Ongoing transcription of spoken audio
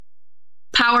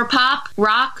Power pop,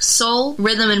 rock, soul,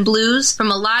 rhythm, and blues from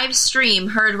a live stream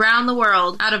heard round the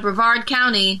world out of Brevard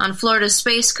County on Florida's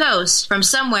Space Coast from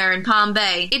somewhere in Palm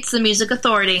Bay. It's the Music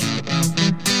Authority.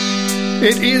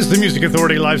 It is the Music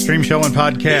Authority live stream show and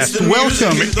podcast.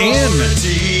 Welcome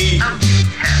in.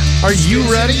 Are you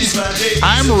ready?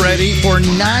 I'm ready for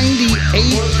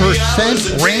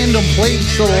 98% random plate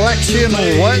selection.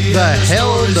 What the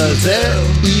hell does that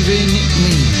even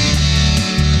mean?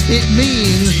 It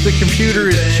means the computer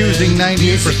is choosing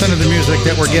 98% of the music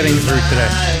that we're getting through today.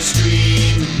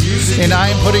 And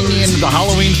I'm putting in the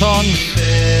Halloween songs,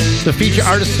 the feature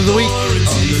artist of the week,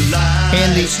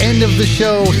 and the end of the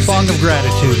show, Song of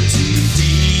Gratitude.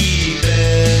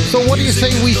 So what do you say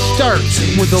we start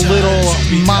with a little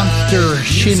monster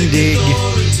shindig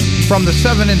from the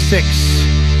 7 and 6,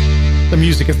 the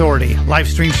Music Authority live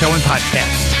stream show and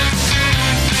podcast.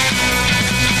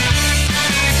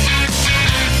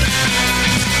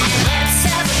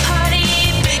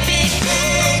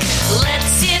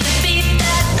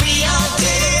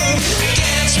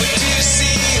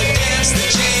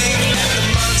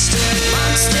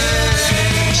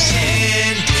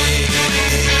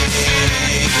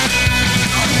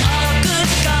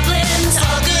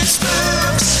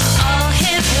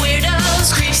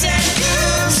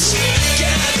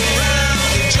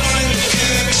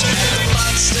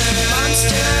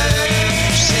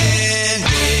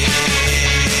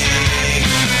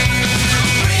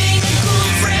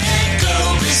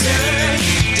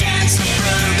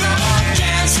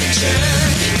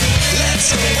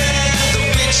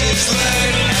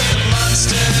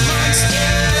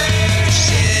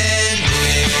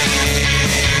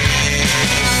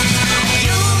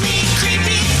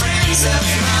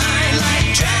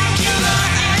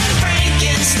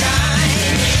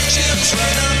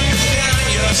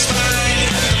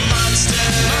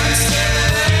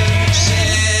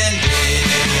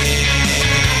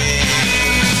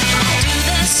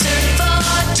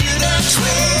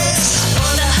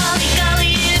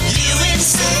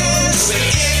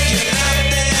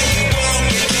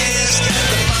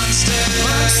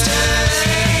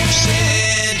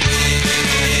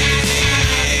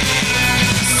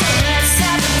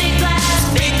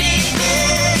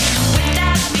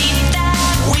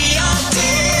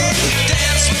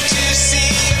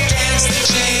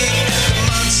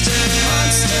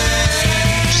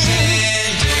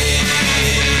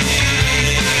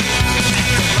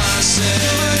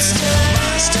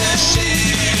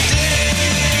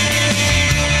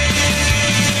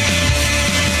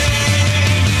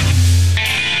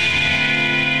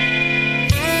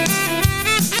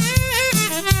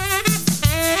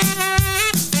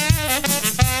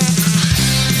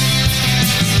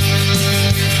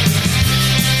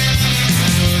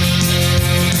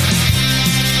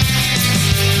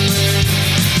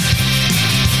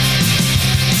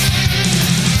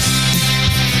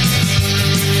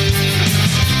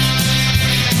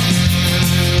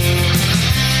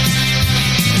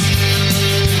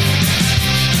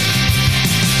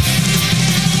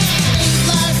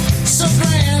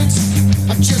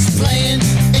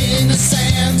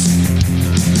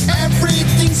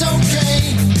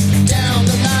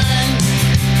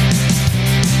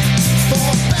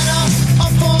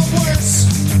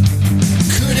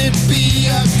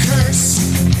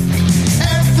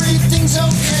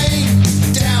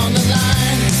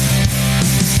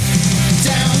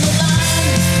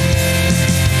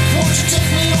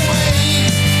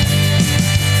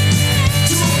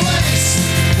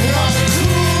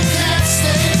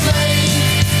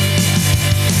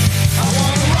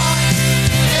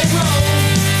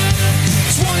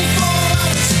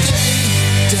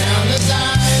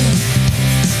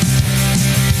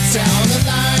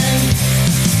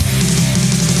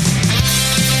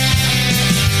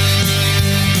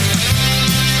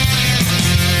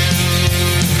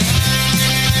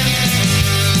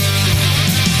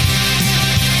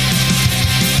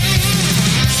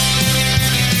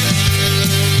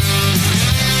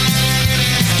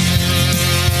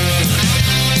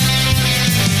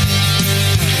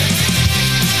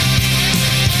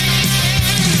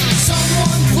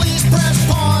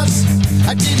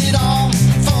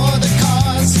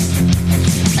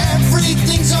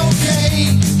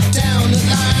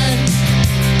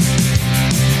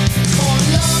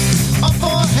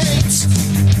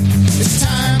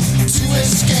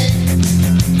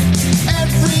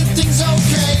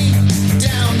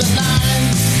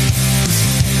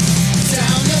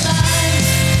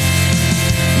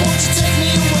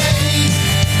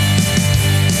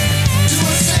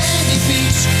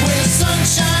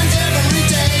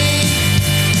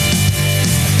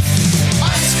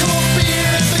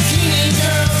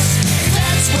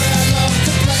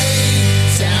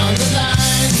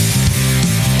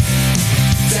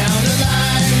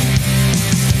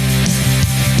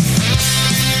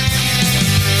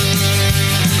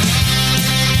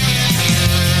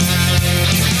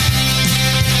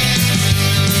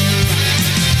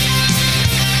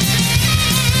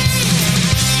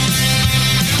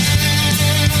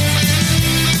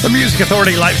 The Music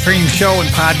Authority live stream show and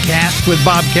podcast with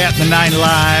Bobcat and the Nine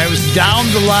Lives. Down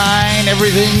the line,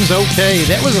 everything's okay.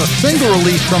 That was a single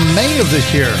release from May of this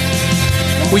year.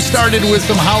 We started with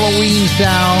some Halloween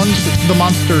sounds, the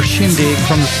Monster Shindig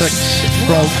from the 6,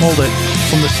 hold it,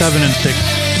 from the 7 and 6.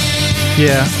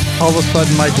 Yeah, all of a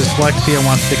sudden my dyslexia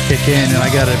wants to kick in and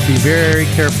I gotta be very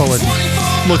careful and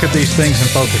look at these things and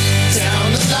focus.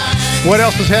 What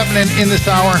else is happening in this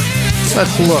hour?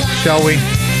 Let's look, shall we?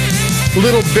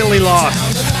 Little Billy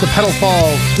Lost, the Pedal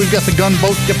Falls. We've got the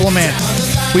Gunboat Diplomat.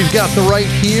 We've got The Right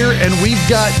Here, and we've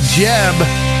got Jeb,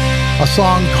 a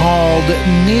song called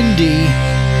Nindy,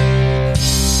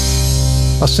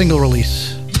 a single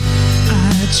release.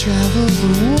 I travel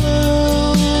the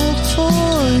world for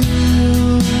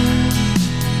you.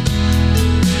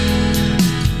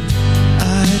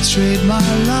 I trade my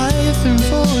life in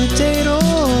for a date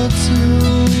or two.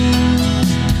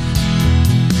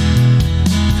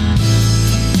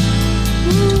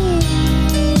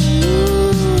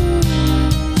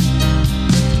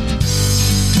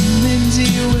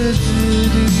 Where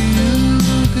do you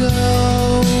go?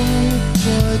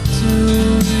 What do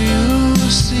you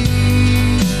see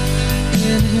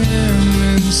in him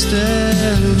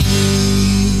instead of me?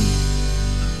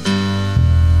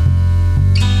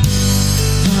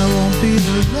 I won't be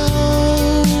the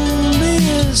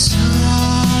loneliest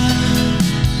heart.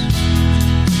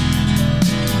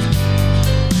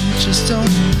 I just don't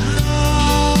know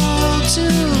how to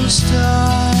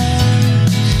start.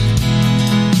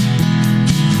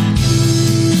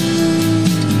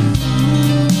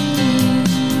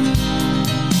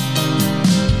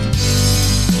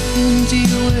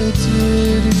 Where did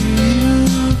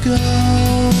you go?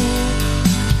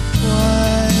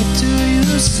 What do you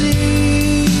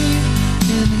see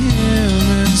in him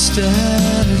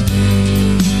instead of me?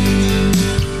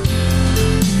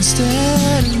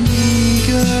 Instead of me,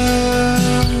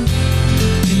 girl.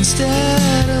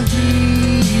 Instead of me,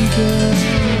 girl.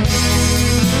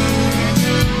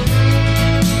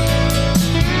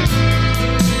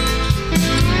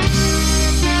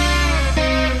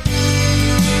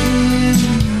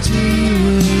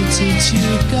 Did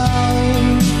you go?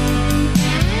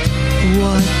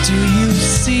 What do you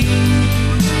see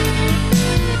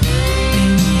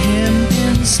in him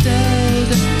instead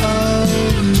of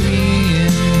me?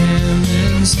 In him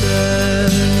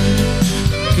instead.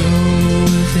 Go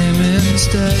with him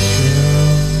instead, girl.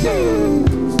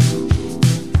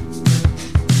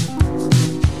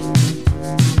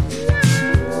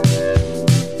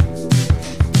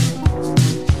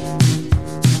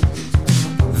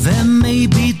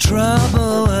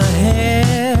 Trouble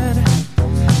ahead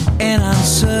and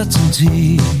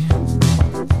uncertainty.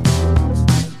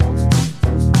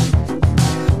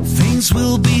 Things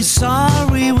will be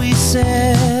sorry, we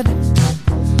said.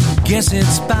 Guess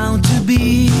it's bound to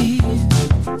be.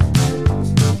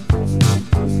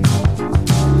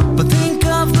 But think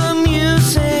of the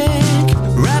music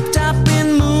wrapped up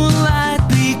in moonlight,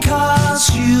 because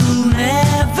you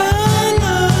never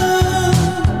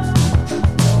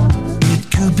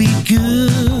be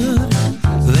good.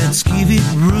 Let's give it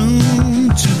room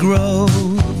to grow.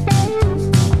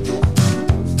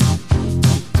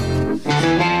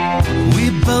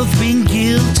 We've both been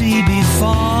guilty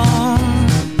before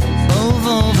of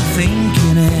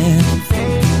overthinking it.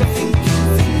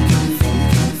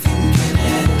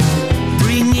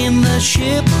 Bringing the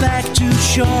ship back to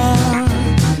shore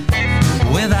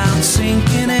without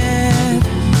sinking it.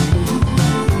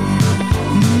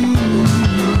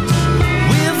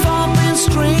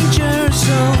 Strangers,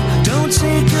 so don't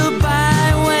say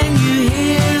goodbye when you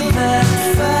hear that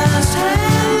first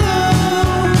hello.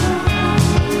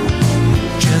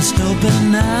 Just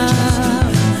open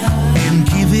up and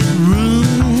give it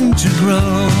room to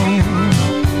grow.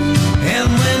 And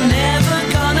we're never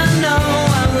gonna know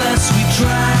unless we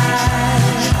try.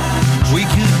 We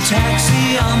could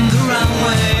taxi on the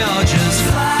runway or just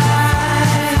fly.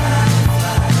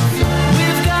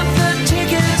 We've got the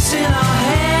tickets in our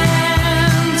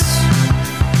hands.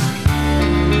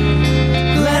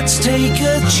 Let's take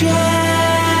a chance.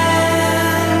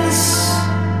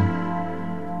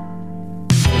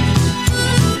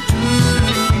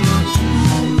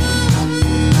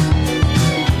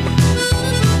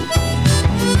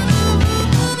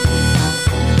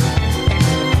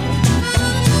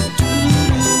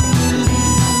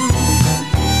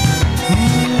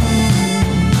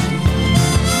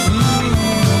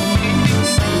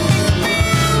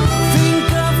 Think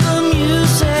of the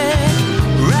music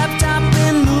wrapped up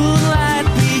in moonlight,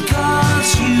 because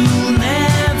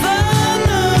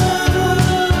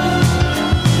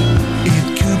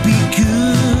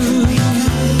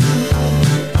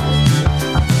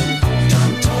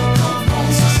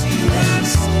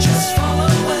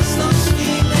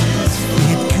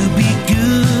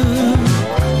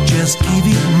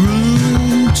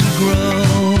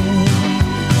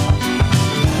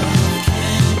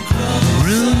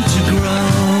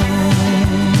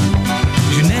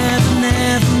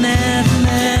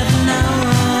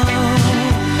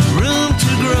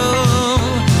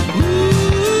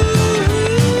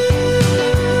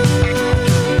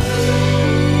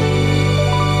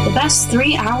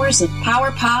of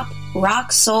power pop,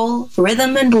 rock, soul,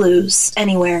 rhythm, and blues.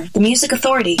 Anywhere. The Music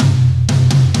Authority.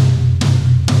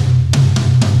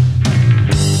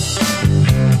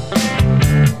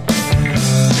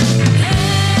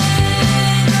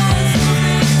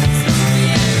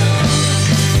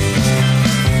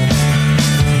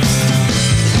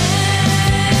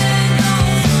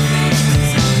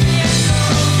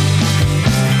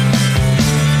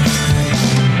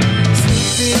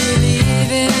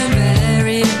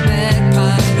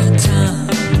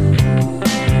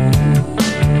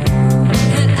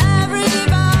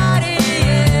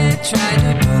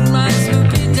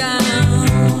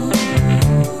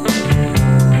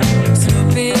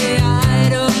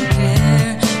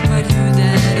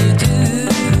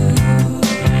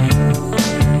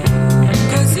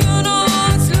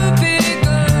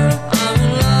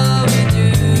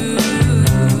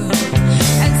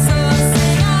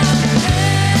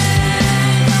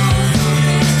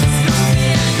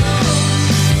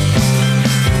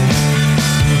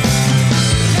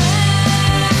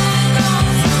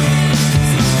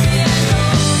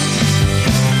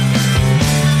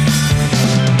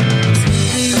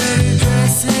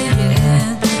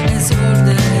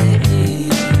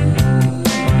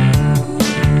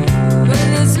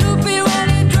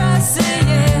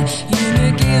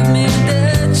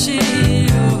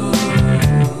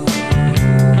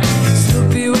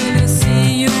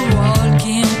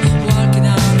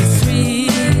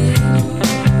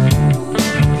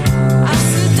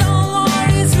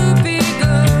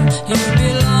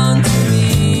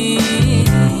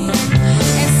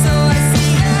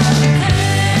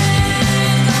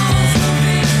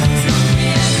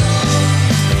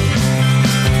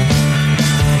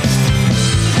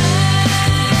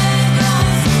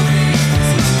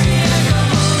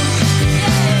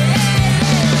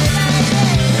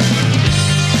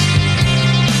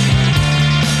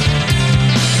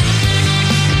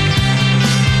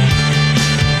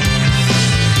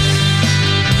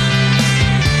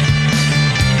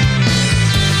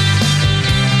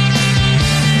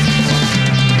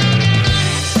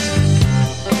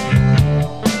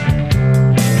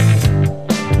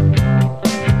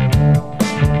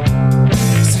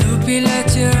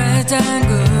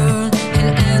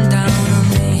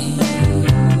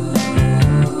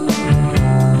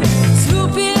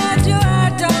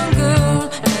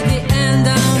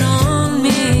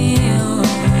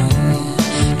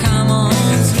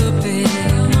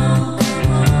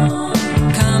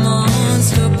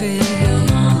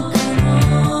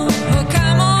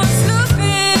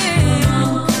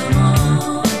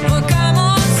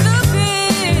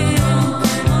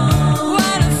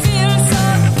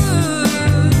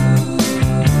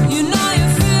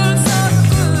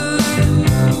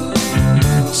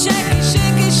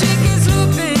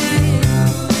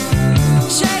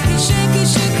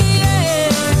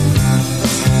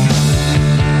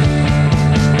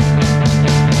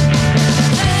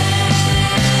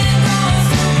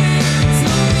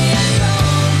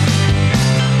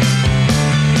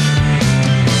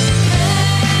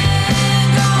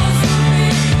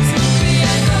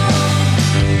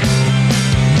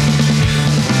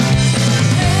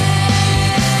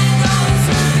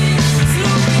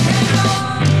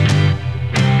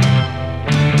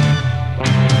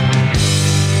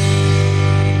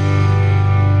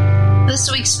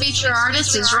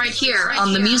 Artist is right here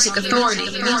on the Music Authority.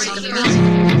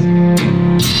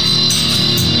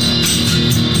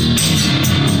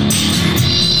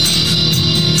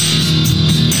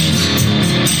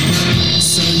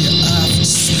 So you're off to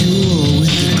school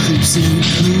with the creeps and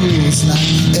ghouls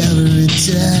like every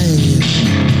day.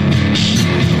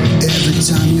 Every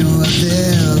time you're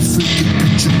there, freaking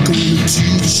picture gonna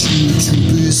teach you to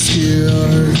be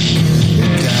scared. You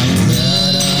got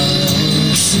blood on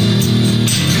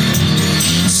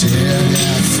tear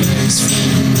that face from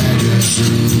the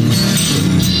magazine. Put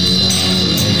it all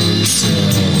over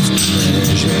yourself.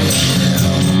 Pleasure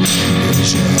hell.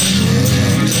 Pleasure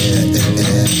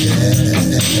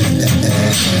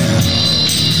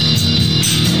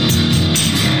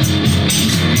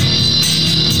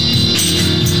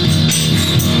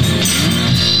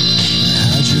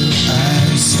hide your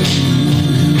eyes from the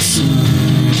morning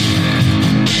sun.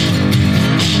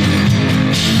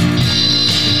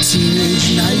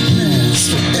 Teenage nightmares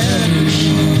for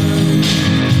everyone.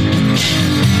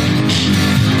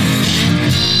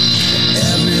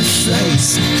 Every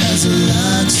face has a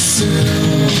lot to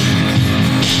sell.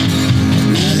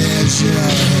 Now that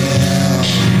you're hell.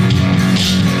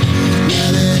 Now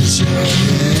that you're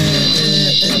hell.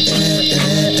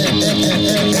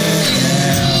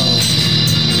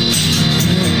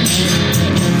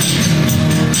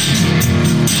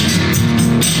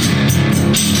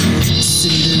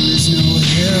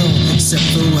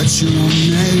 except for what you are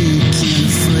making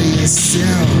for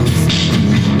yourself.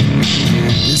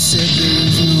 You said there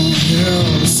is no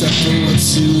hell except for what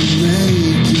you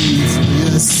making for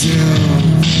yourself.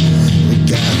 We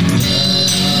got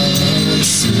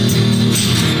pursuit.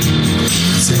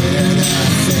 Tear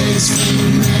that face from the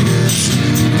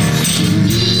magazine.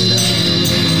 Delete our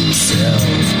own self.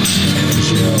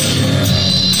 There's your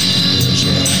hell.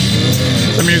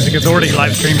 The Music Authority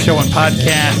live stream show and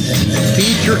podcast.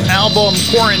 Feature album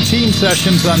Quarantine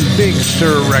Sessions on Big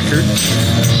Stir Records.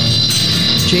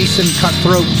 Jason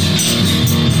Cutthroat.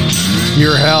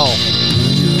 Your Hell.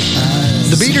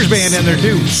 The Beaters Band in there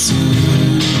too.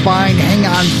 Find Hang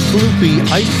On Sloopy,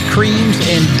 Ice Creams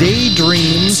and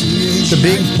Daydreams. The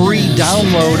big free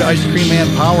download Ice Cream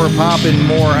and Power Pop and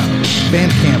more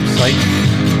Bandcamp site.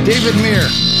 David Meir.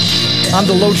 On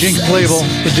the Low Jinx label,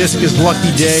 the disc is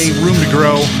Lucky Day, Room to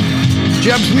Grow.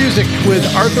 Jeb's Music with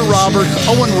Arthur Roberts,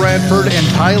 Owen Radford, and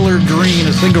Tyler Green,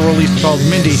 a single release called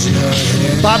Mindy.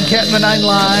 Bobcat and the Nine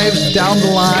Lives, Down the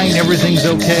Line, Everything's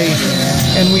Okay.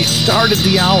 And we started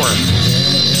the hour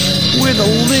with a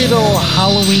little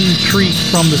Halloween treat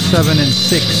from the 7 and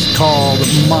 6 called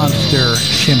Monster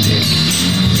Shindig.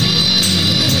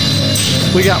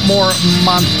 We got more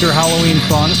Monster Halloween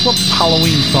songs, well,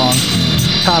 Halloween songs,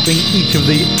 topping each of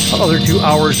the other 2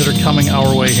 hours that are coming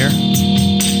our way here.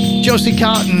 Josie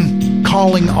Cotton,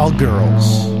 Calling All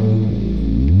Girls.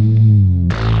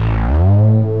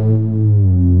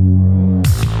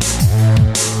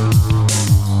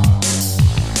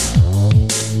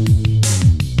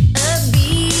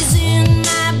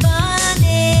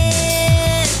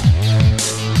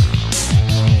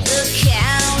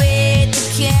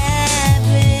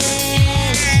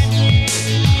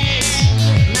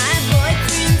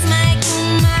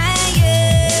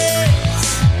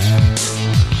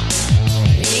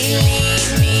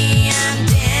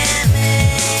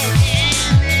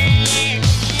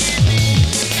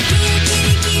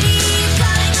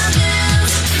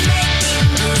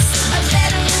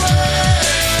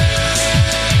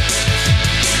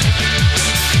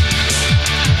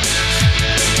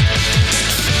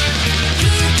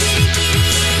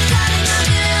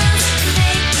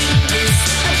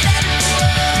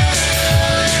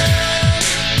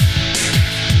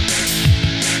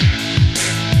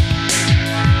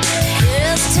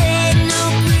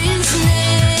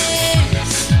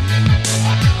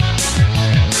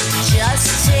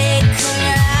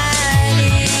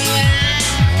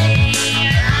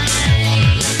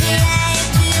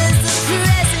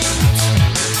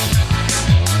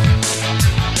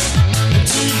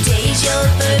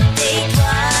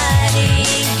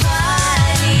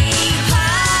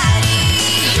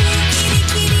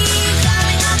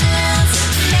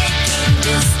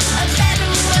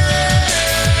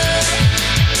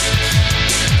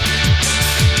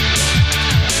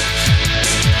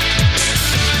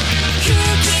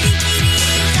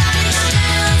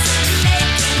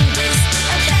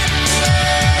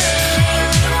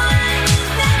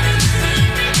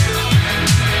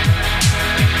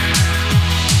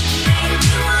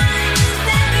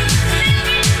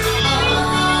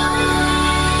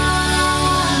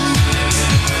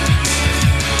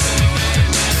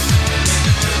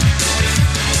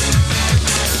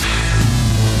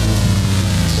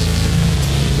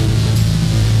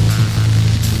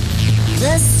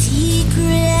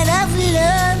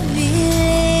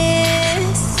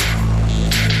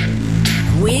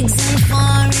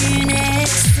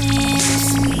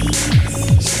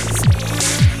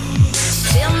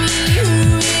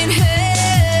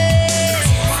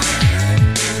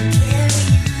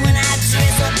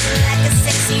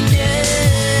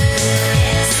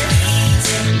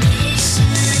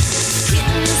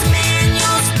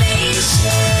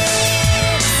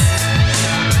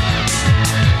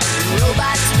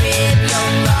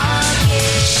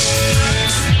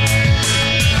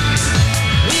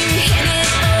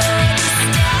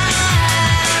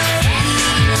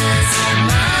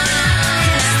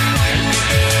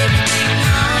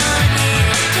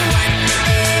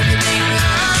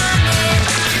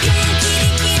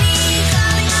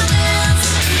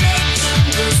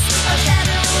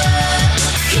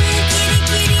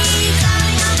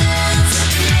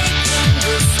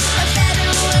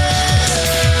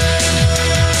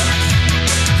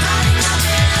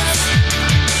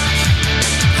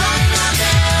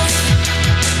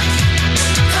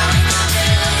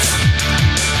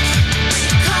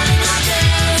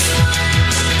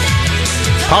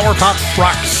 Power pop,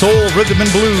 rock, soul, rhythm, and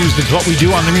blues. It's what we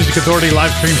do on the Music Authority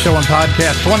live stream show and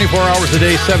podcast. 24 hours a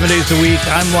day, 7 days a week.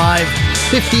 I'm live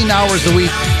 15 hours a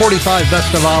week, 45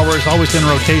 best of hours, always in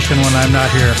rotation when I'm not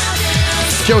here.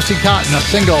 Josie Cotton, a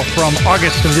single from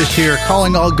August of this year,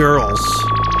 Calling All Girls.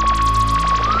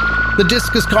 The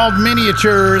disc is called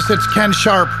Miniatures. It's Ken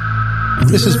Sharp.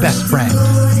 This is Best Friend.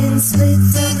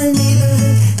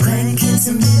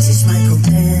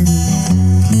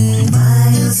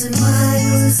 Miles and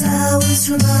miles, hours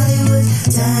from Hollywood.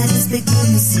 Daddy's big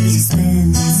money city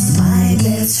spends. My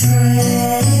best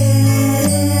friend,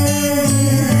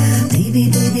 baby,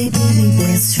 baby, baby,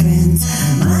 best friends.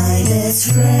 My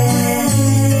best friend,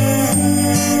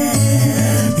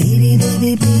 baby,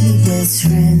 baby, baby, best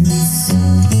friends.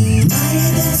 My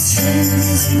best friend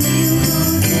is real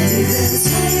good.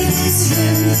 My best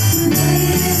friend, my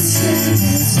best friend,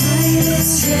 my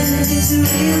best friend is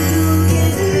real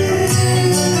good.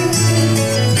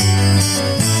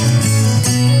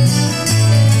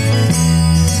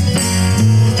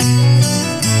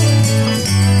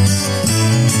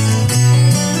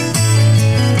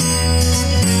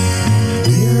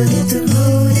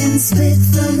 Split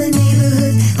from the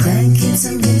neighborhood, cranking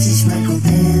some vintage Michael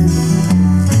Penn.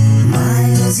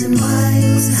 Miles and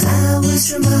miles, hours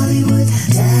from Hollywood.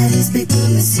 Daddy's big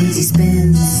blue Mercedes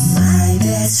Benz. My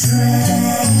best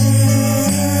friend,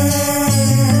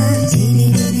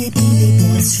 baby, baby, baby,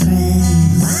 best friend.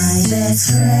 My best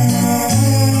friend,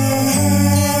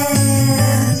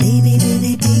 baby,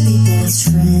 baby, baby,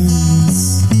 best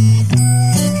friends.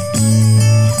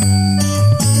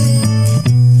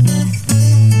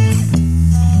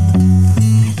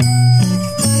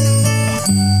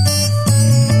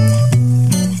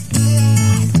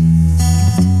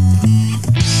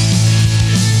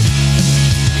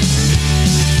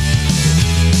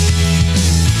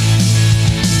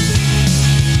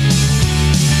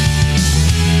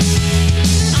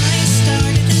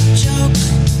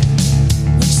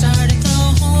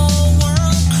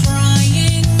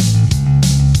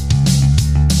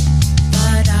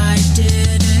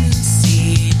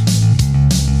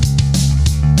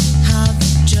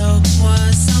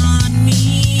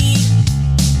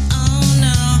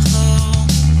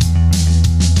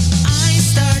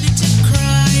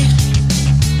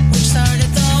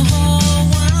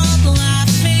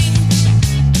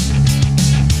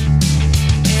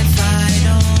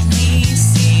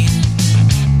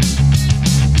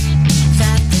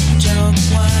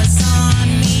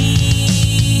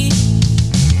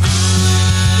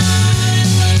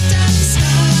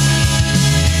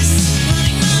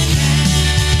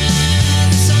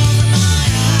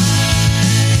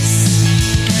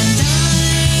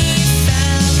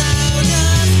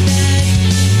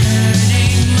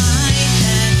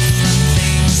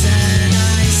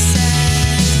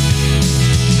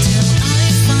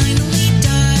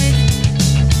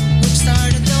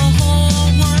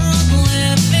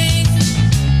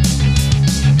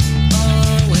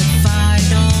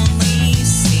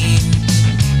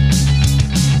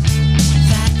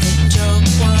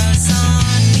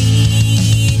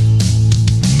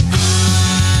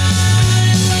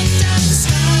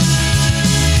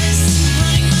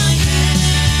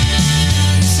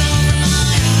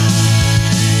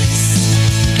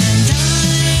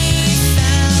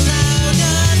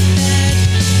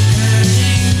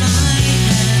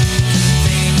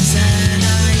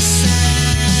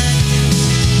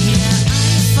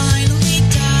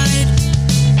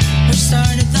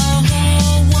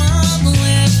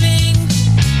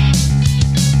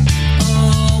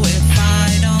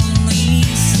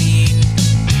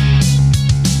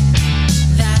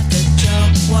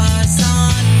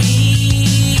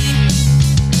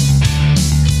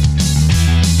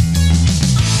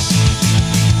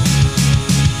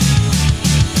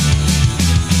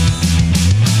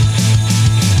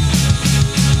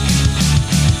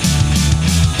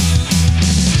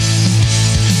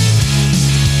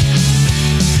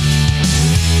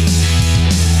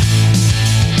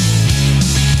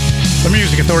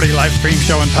 Authority live stream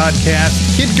show and podcast.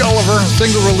 Kid Gulliver, a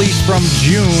single release from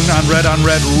June on Red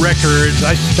Records.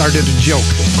 I Started a Joke.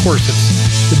 Of course,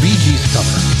 it's the Bee Gees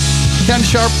cover. Ken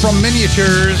Sharp from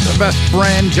Miniatures, a best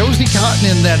friend. Josie Cotton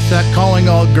in that set, Calling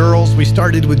All Girls. We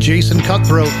started with Jason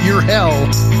Cutthroat, Your Hell,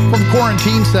 from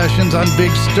Quarantine Sessions on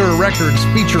Big Stir Records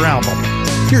feature album.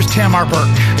 Here's Tamar Burke.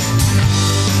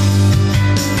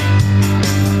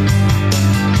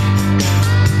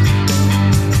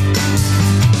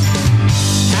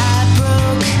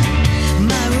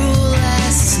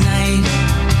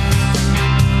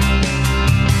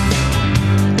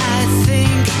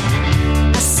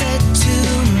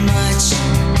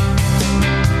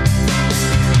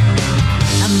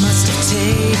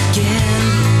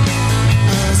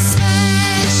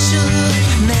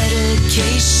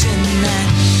 Medication that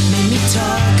made me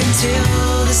talk until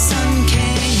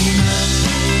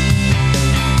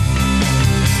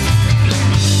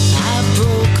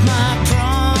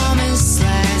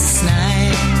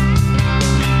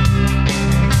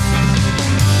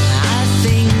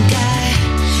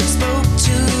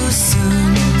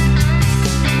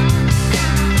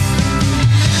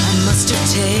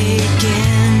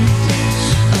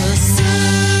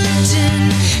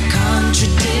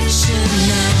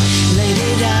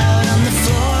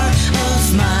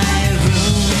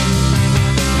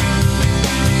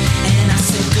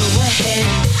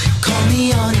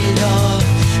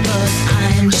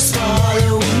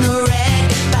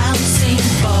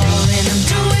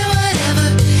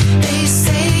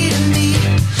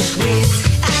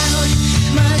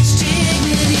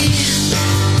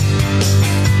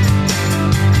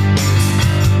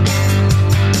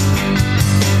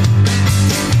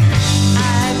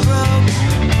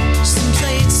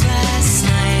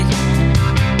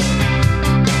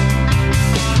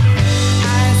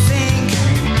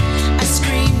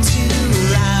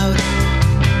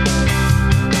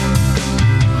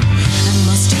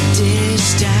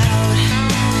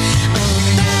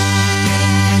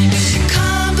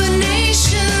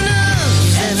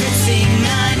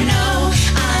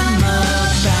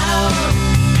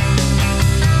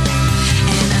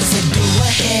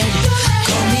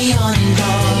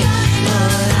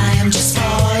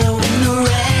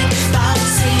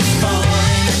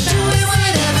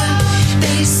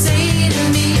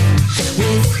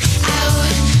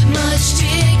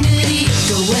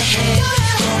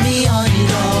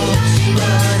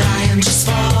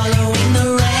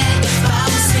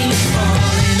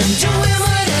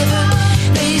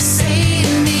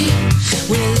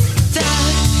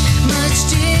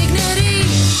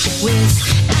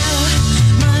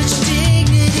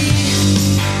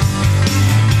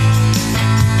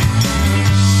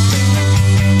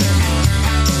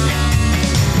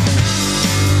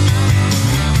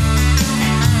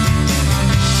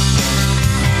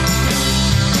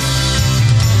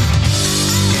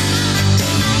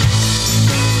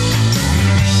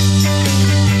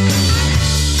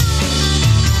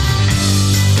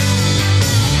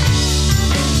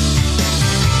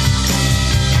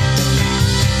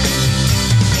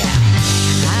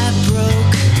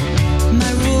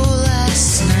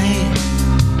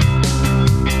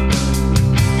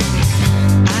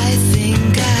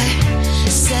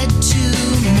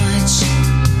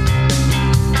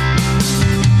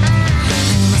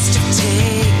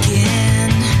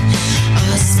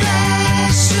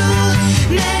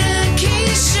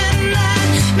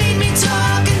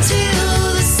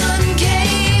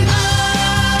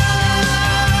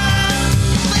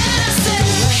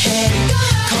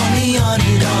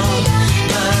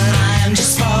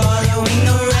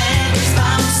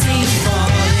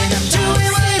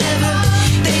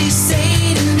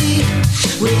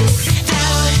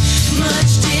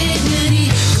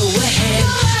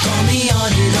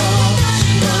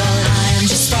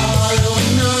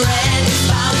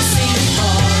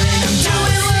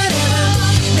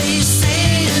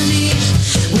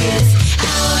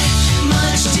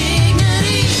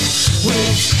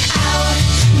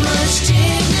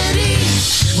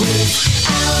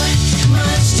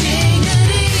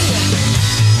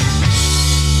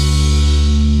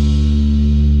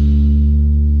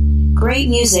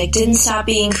music didn't stop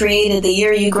being created the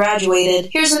year you graduated.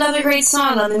 Here's another great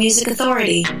song on the Music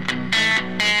Authority.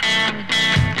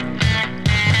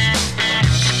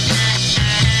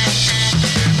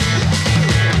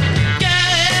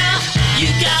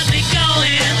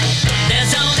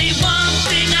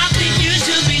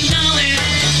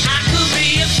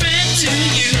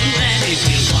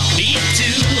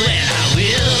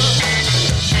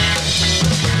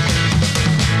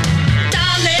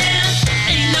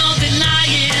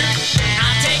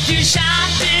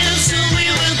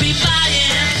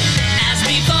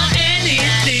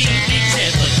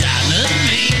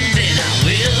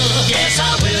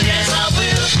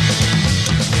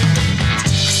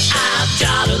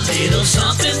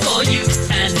 Something for you,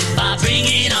 and if I bring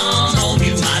it on home,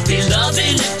 you might be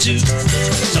loving it too.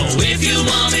 So if you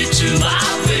want me to,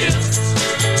 I will.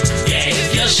 Yeah,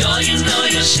 if you're sure, you know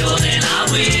you're sure, then I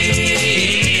will.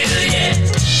 Yeah.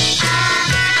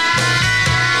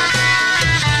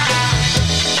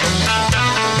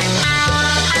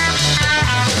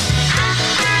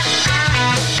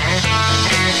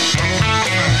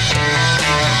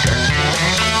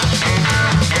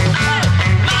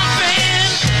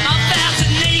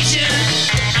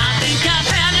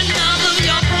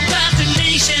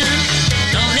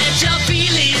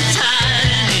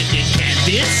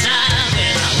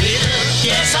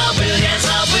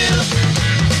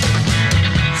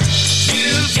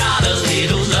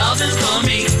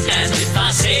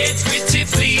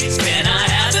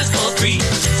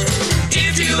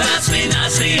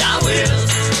 I will.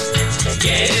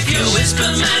 Yeah, if you whisper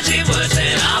magic words,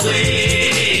 then I will.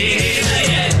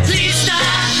 Yeah. Please stop,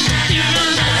 you're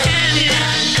underhanded,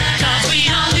 'cause we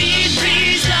all need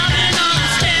peace, love, and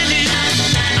understanding.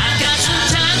 I've got some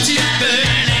time to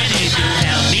burn, and if you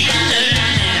help me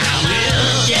learn, then I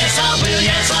will. Yes, I will,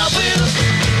 yes, I will.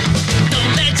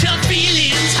 Don't let your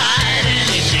feelings hide, and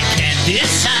if you can't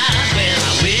decide, well,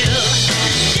 I will.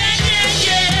 Yeah, yeah,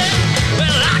 yeah.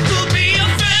 Well, I could be a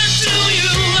friend to you.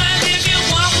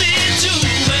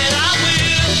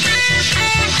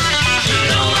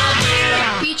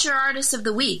 Feature Artist of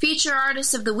the Week. Feature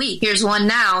Artist of the Week. Here's one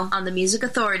now on the Music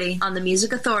Authority. On the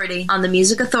Music Authority. On the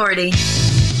Music Authority.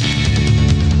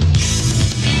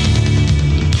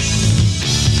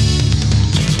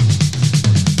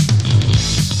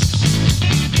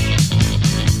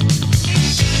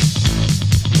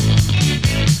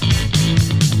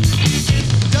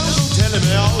 Don't go telling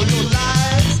me all your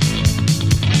lies.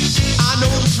 I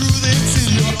know the truth is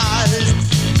in your eyes.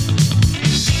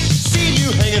 Seen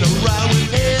you hanging around with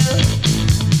him.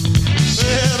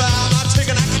 Well, I'm not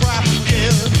taking that crap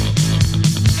again.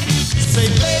 Say,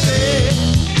 baby,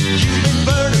 you've been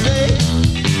burning me.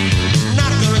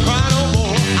 Not gonna cry no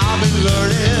more. I've been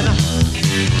learning.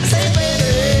 Say,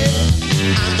 baby,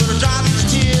 I'm gonna dry these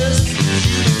tears.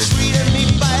 You've been treating me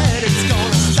bad. It's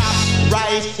gonna stop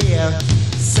right here.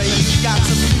 Say you got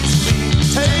some news for me.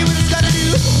 Tell me what it's gotta do.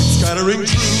 It's gotta ring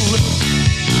true.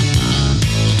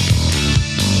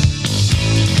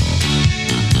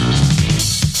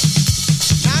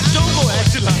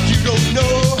 Like you don't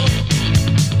know.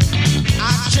 I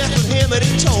checked with him and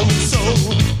he told me so.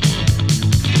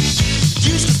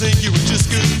 Used to think you were just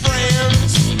good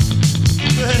friends.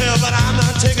 Well, but I'm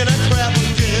not taking that crap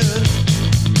again.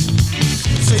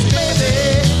 Say,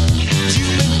 baby,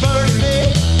 you've been burning me.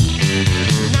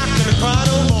 Not gonna cry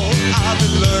no more. I've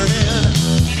been learning.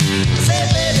 Say,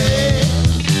 baby,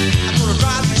 I'm gonna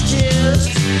dry these tears.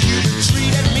 You've been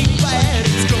treating me bad.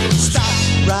 It's gonna stop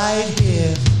right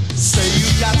here. Say you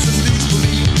got some news for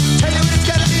me. Tell you what it's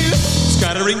gotta do. It's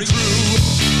gotta ring true.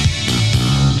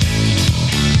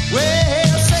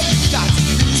 Well, say you got some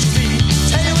news for me.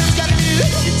 Tell you what it's gotta do.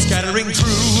 It's gotta ring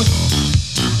true.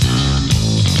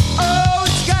 Oh,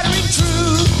 it's gotta ring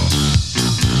true.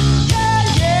 Yeah,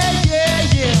 yeah, yeah,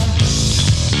 yeah.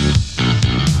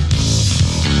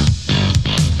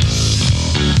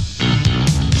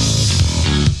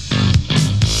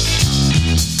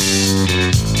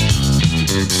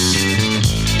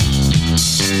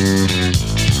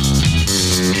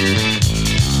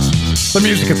 The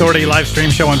Music Authority live stream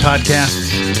show and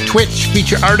podcast. Twitch,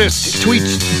 feature artist,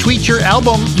 tweet your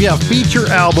album. Yeah, feature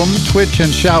album, Twitch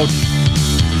and shout.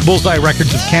 Bullseye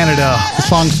Records of Canada. The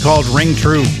song's called Ring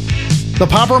True. The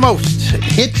Poppermost,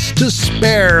 Hits to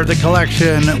Spare, the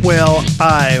collection, Well,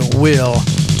 I Will.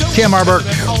 TMR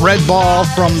Burke, Red Ball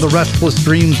from the Restless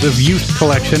Dreams of Youth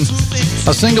collection.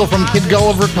 A single from Kid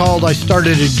Gulliver called I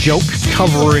Started a Joke,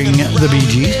 covering the Bee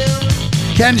Gees.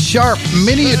 Ken Sharp,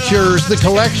 Miniatures, the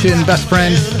collection, Best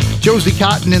Friend. Josie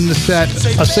Cotton in the set,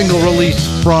 a single release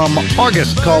from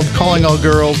August called Calling All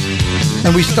Girls.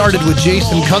 And we started with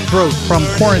Jason Cutthroat from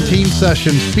Quarantine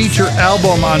Sessions feature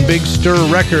album on Big Stir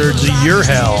Records, Your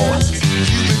Hell.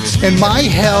 And my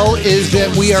hell is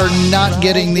that we are not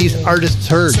getting these artists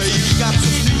heard.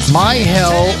 My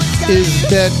hell is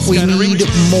that we need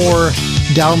more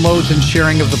downloads and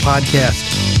sharing of the podcast.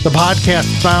 The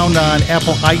podcast found on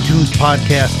Apple iTunes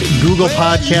Podcast, Google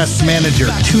Podcast Manager,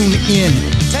 TuneIn,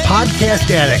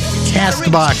 Podcast Addict,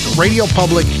 CastBox, Radio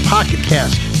Public, Pocket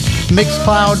Cast,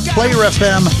 Mixcloud, Player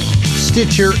FM,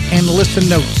 Stitcher, and Listen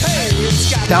Notes.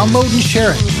 Download and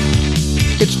share it.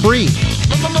 It's free.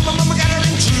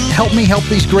 Help me help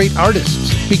these great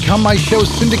artists. Become my show's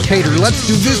syndicator. Let's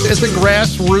do this as a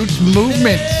grassroots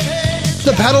movement.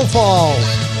 The Pedal Falls,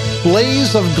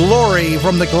 Blaze of Glory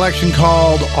from the collection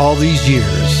called All These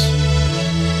Years.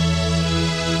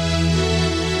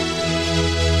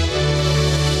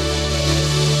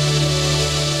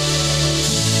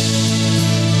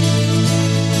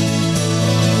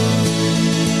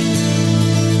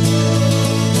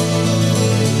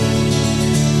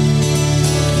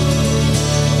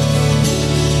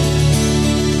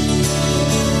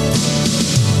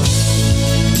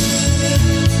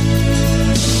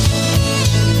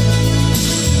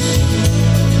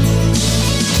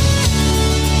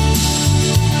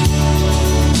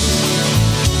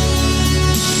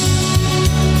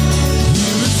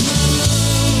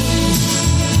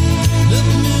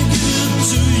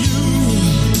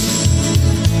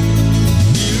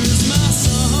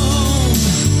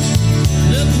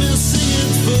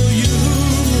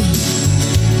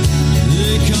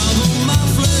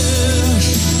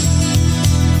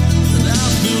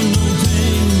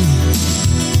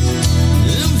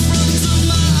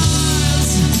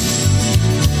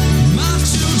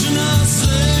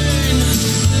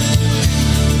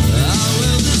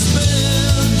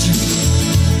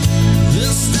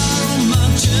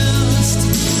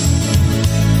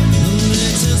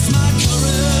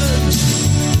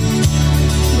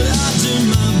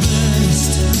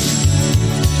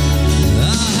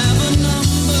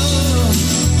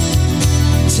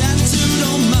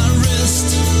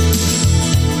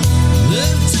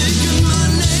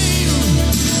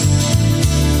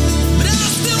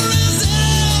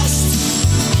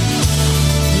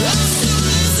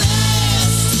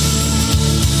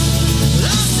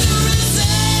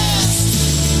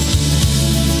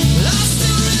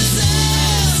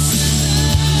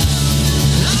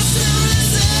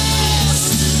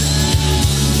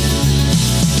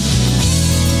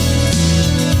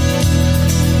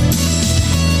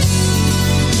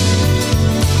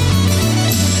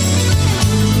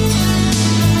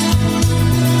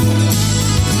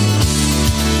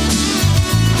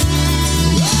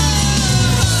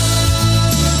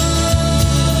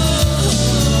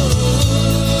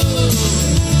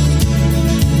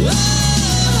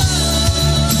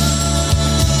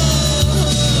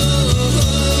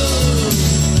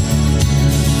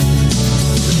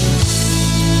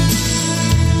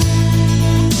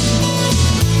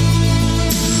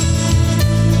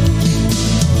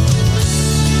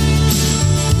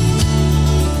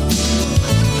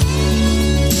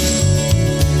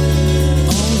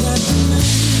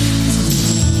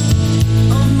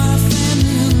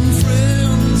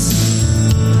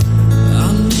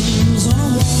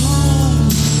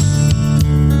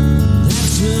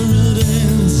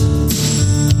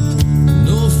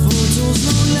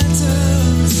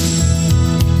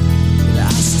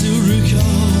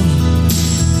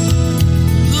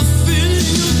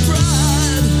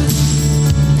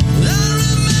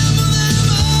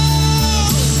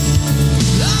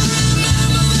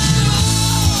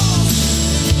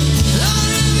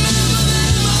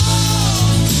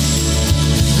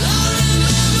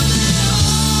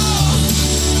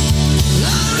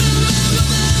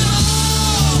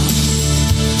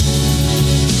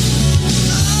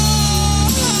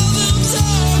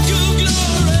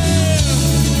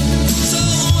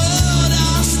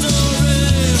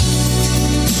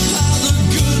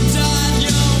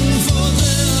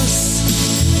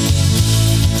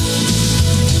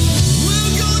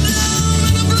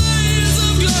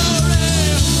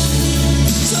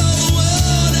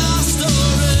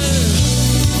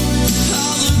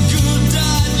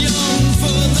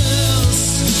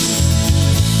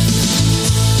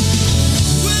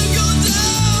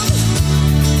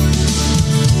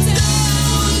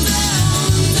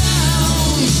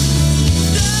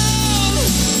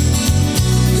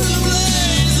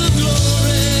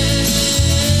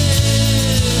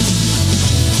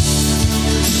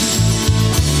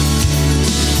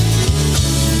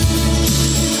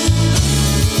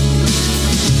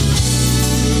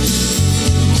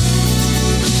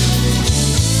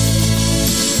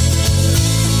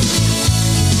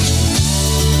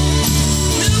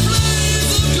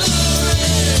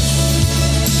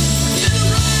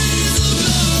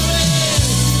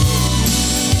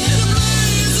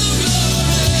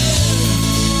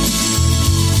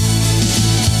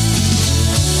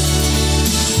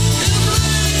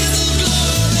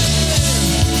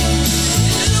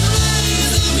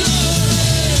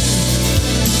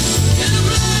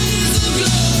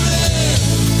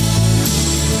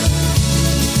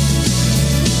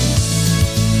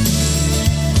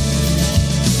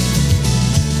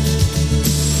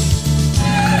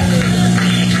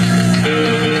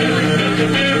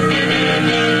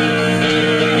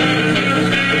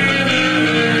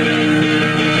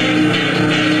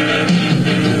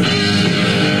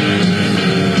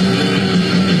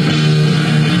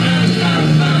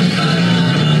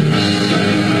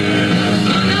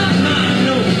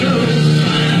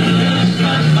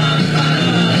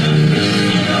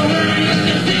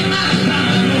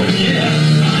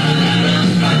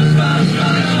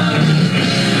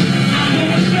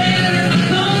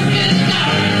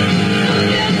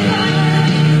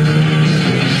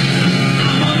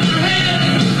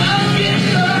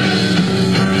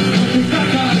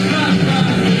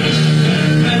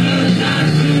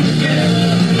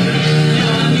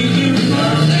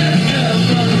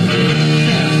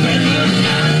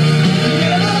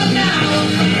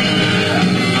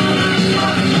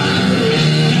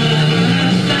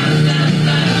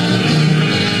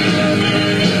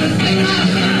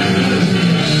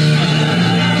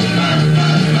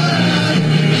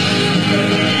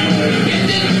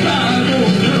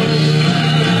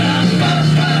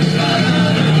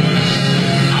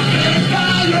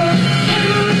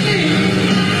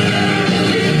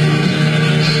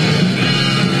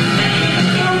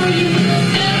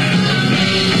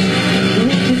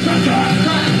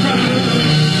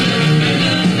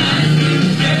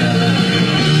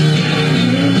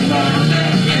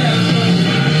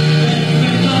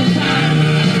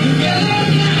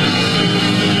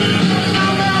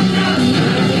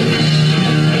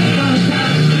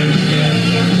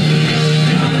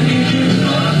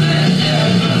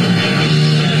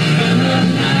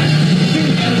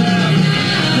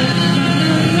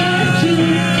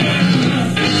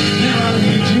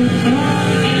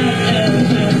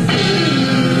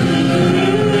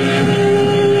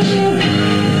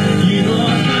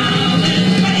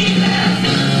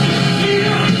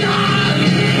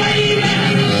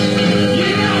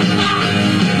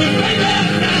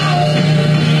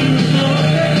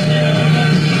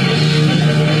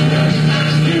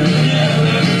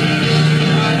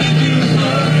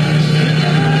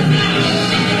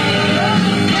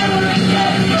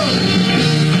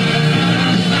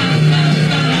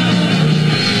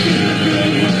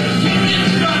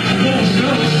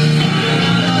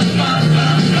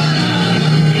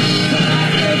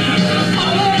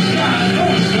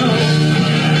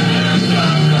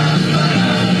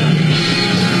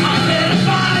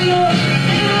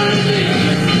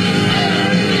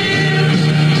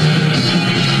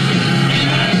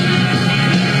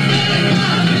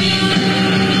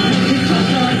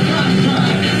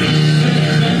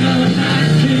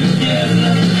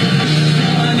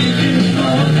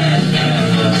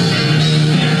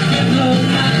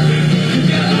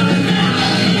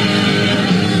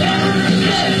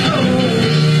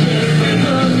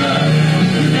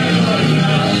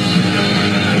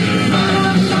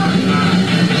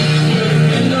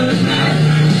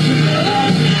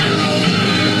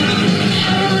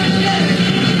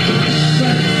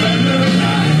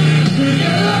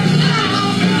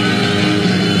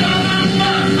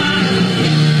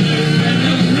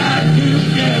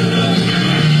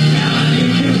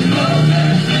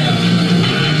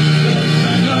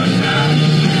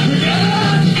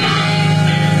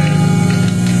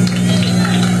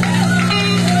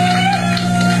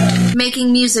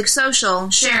 Making music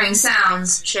social, sharing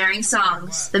sounds, sharing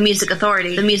songs. The Music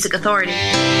Authority. The Music Authority.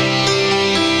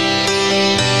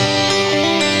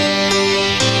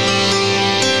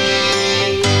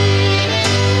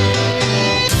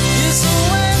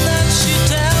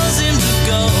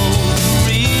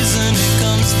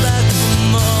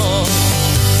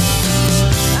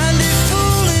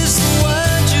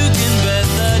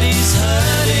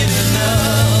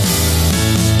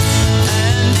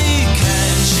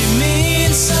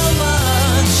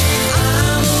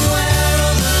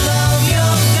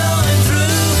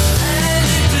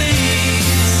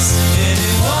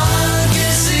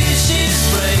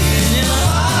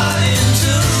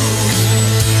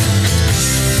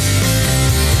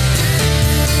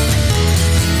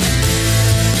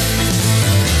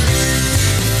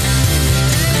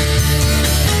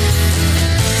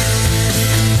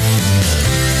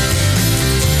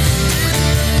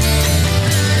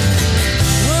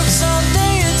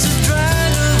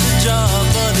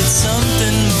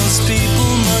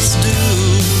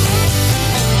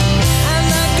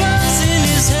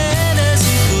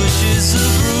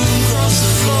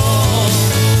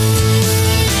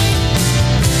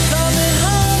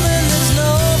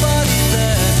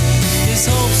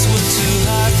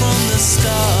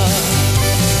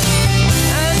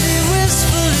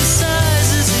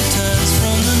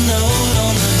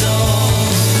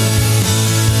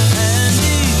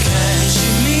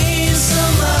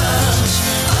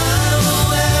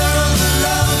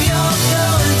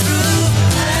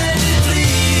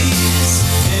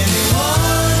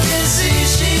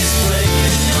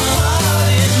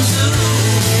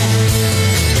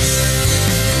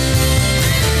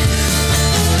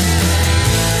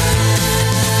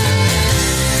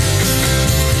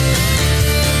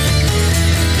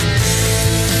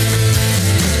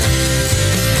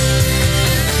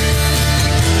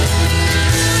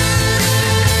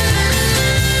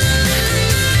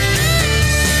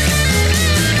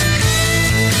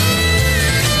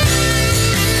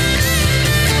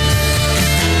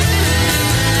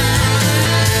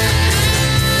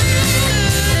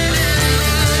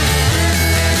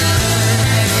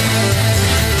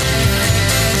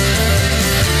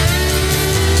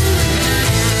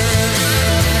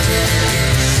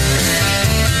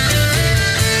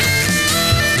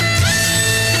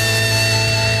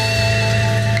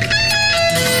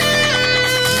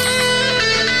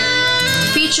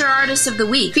 Artist of the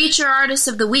Week. Feature Artist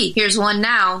of the Week. Here's one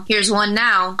now. Here's one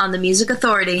now on the Music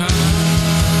Authority.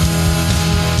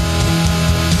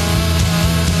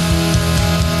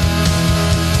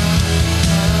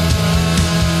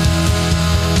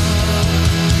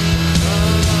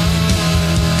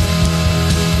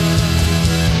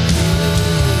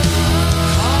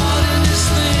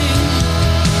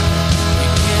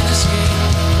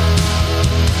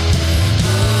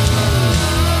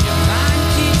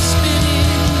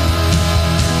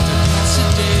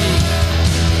 Today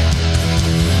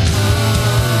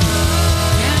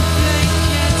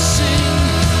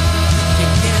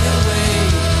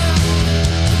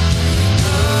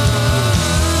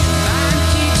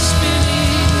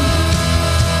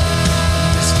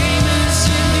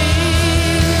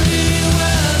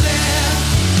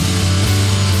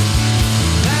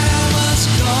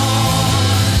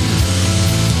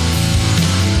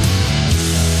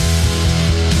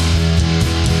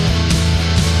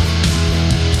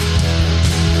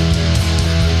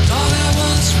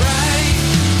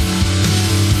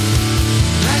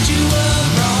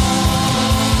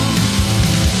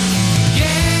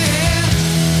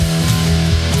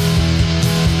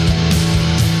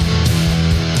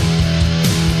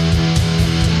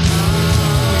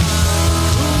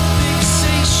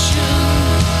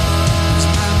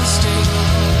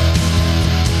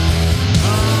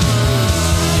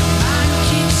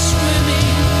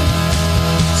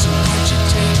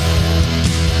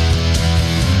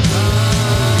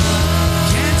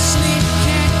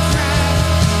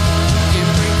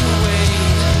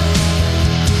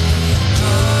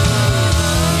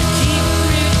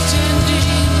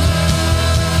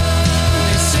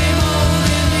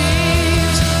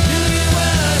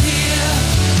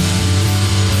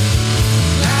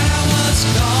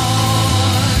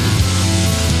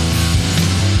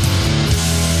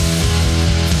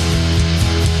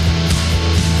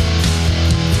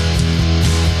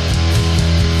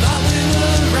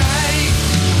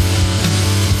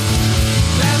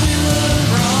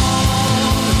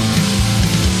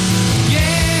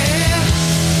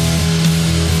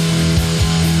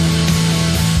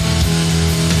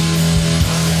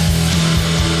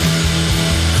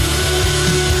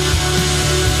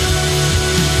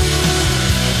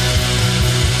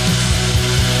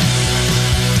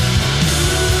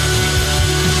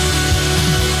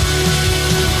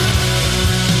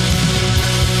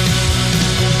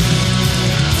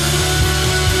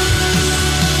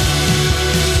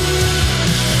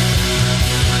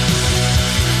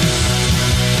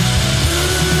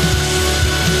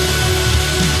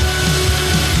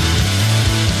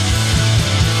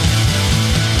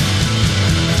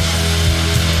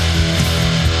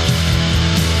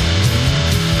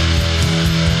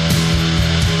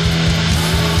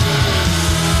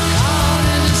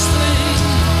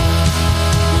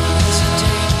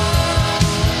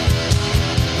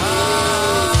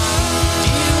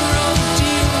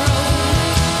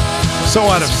So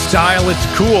out of style, it's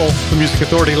cool. The Music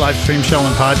Authority live stream show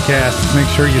and podcast. Make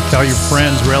sure you tell your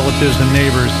friends, relatives, and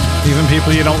neighbors, even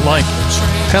people you don't like.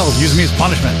 Hell, use me as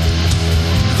punishment.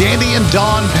 Dandy and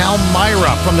Dawn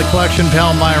Palmyra from the collection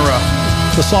Palmyra.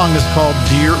 The song is called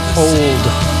Dear Old.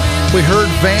 We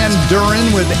heard Van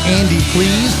Duren with Andy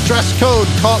Please. Dress Code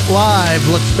caught live.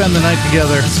 Let's spend the night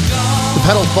together. The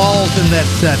Pedal Falls in that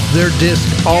set. Their disc,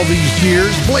 All These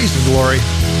Years, Blaze of Glory.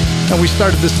 And we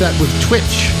started the set with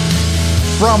Twitch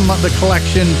from the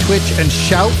collection Twitch and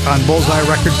Shout on Bullseye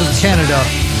Records of Canada.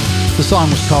 The song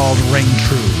was called Ring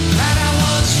True.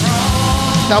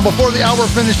 Now before the hour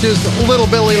finishes, Little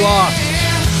Billy Lost,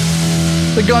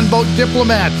 the Gunboat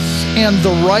Diplomats, and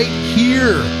The Right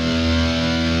Here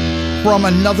from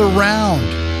Another Round.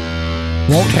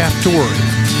 Won't have to worry.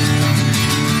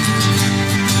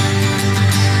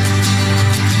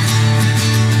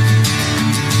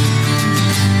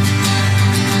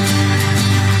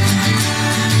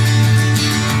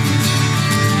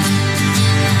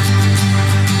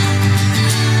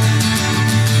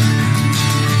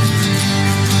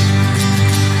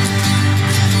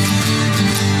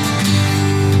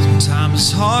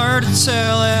 Hard to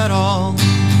tell at all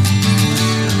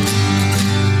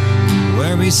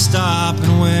where we stop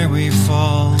and where we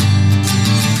fall.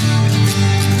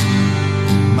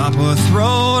 My poor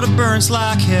throat, it burns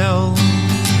like hell.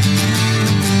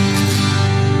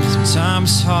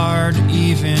 Sometimes it's hard to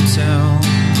even tell.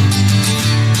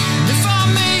 And if I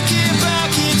make it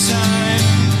back in time,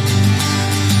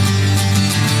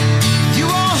 you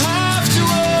won't have to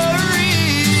worry.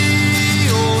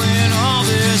 Oh, and all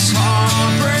this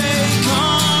heartbreak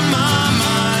on my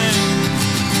mind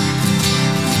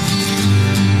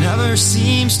never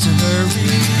seems to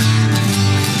hurry.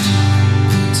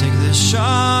 Take this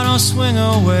shot, I'll swing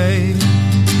away.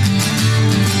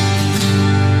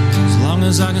 As long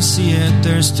as I can see it,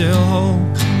 there's still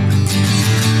hope.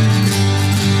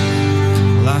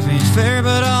 Life ain't fair,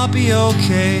 but I'll be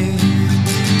okay.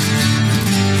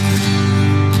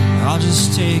 I'll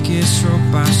just take it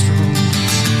stroke by stroke.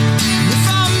 If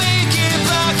I make it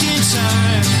back in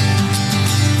time,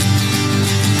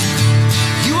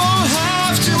 you won't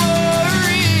have to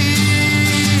worry.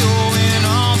 Oh, and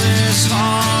all this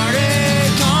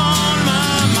heartache on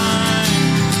my mind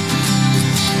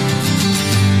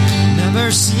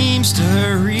never seems to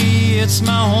hurry. It's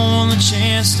my only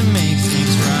chance to make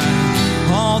things right.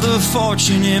 All the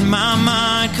fortune in my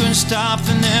mind couldn't stop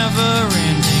the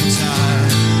never-ending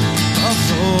tide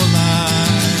of our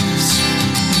lives.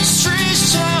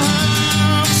 Strange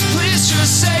times, please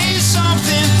just say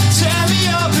something. Tear me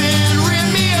up and rip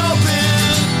me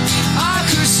open. I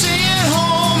could stay at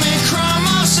home and cry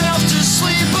myself to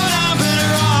sleep, but I'm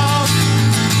better off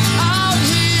out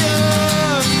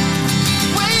here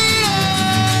waiting.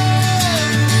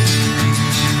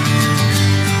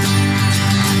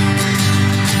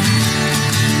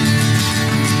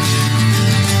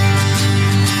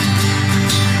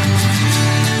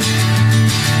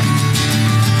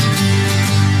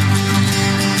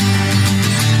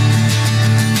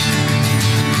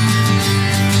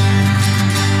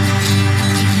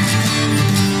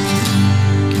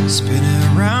 Spin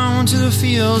it around till it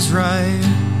feels right.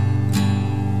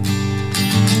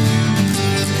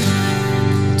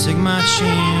 Take my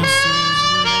chances.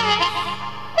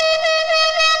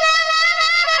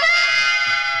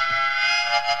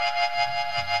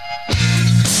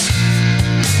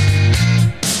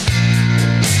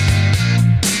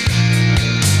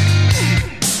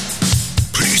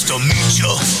 Pleased to meet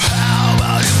you. How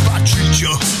about if I treat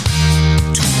you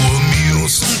to a meal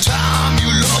sometime, you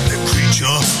lovely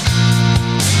creature?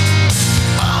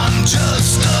 I'm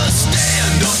just a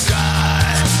stand-up guy.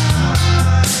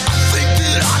 I think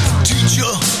that I can teach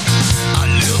you. I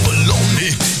live alone,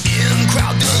 in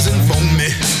crowd doesn't phone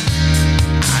me.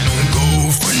 I don't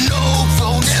go for no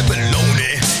phony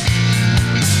baloney.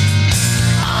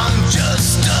 I'm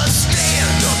just a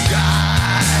stand-up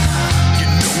guy. You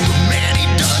know the man, he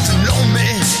doesn't know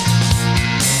me.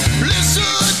 Listen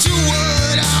to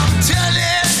what I'm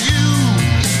telling you.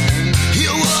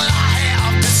 Hear what I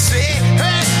have to say.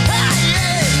 Hey, hey,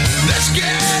 yeah.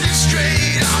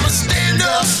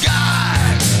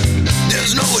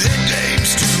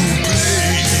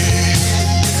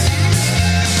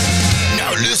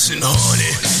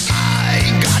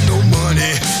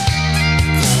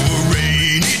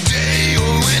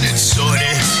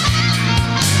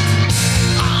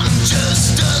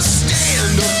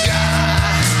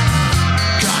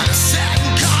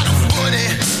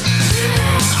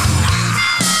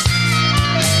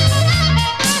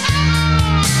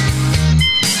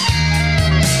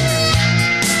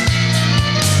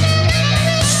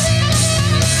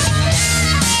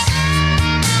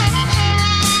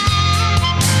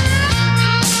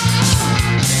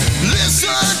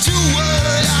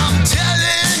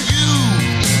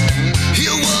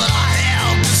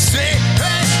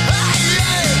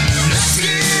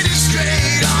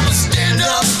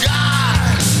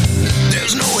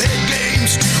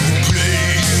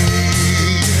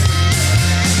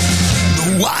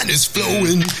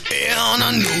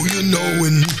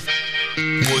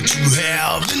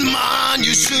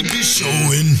 should be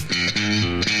showing.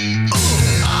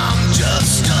 I'm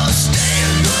just a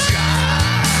stand-up guy.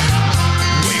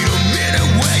 Wait a minute,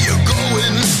 where you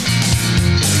going?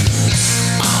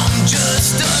 I'm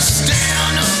just a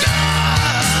stand-up guy.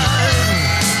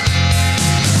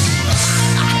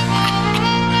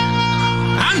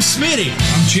 I'm Smitty.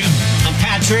 I'm Jim. I'm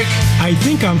Patrick. I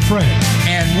think I'm Fred.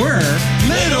 And we're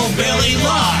Little Billy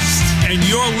Lost. And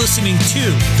you're listening to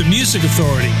The Music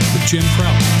Authority with Jim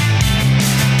Crow.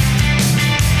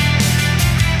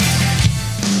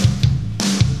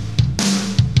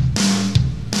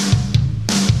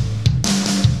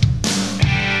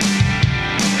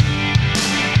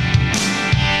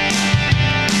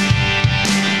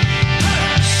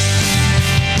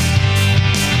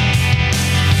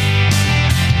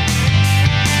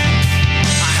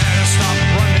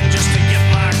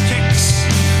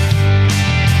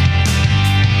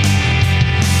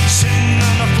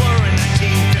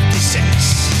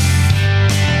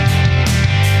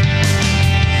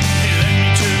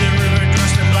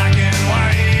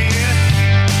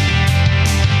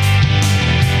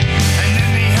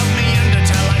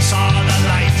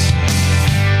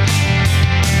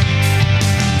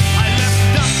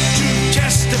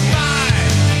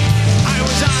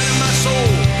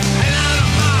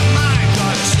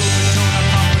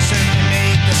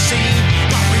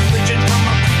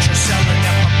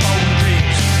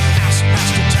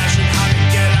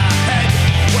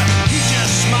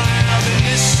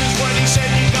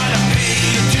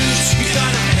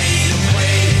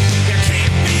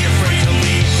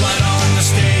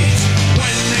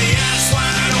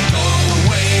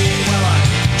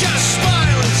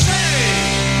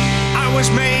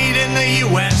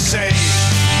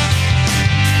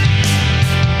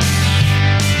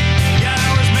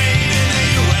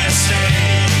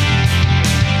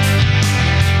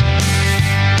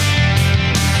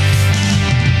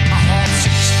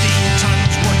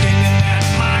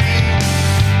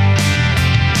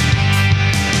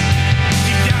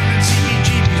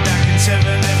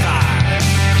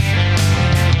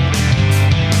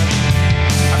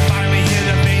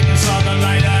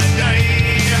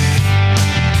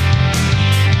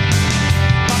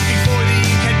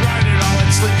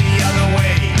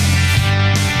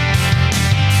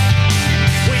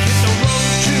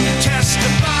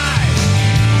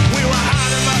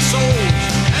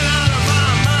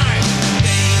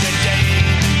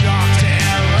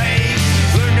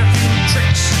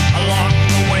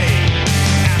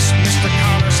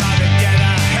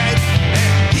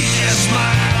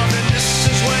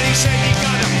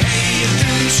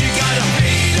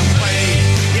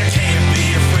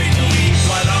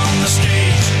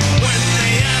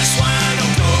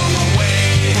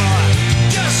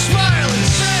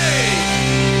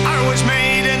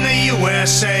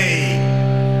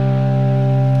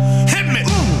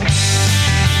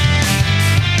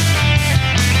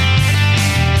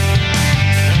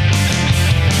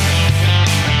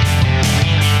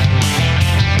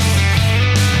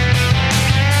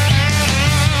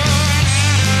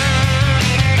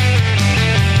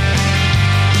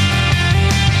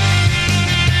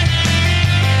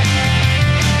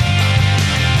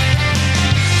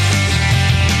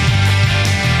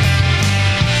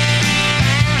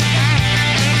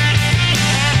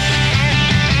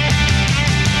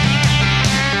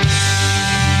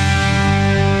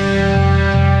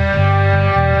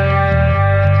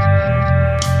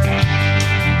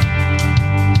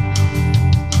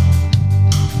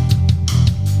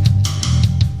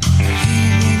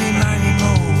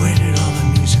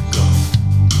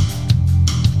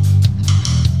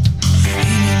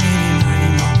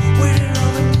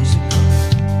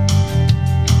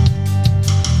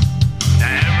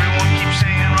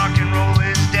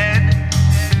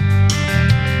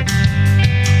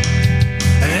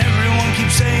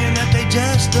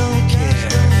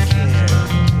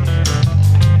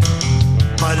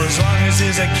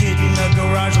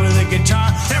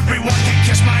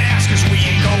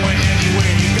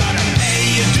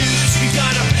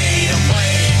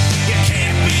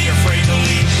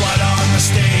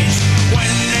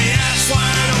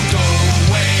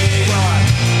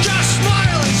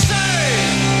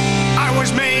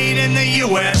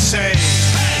 USA.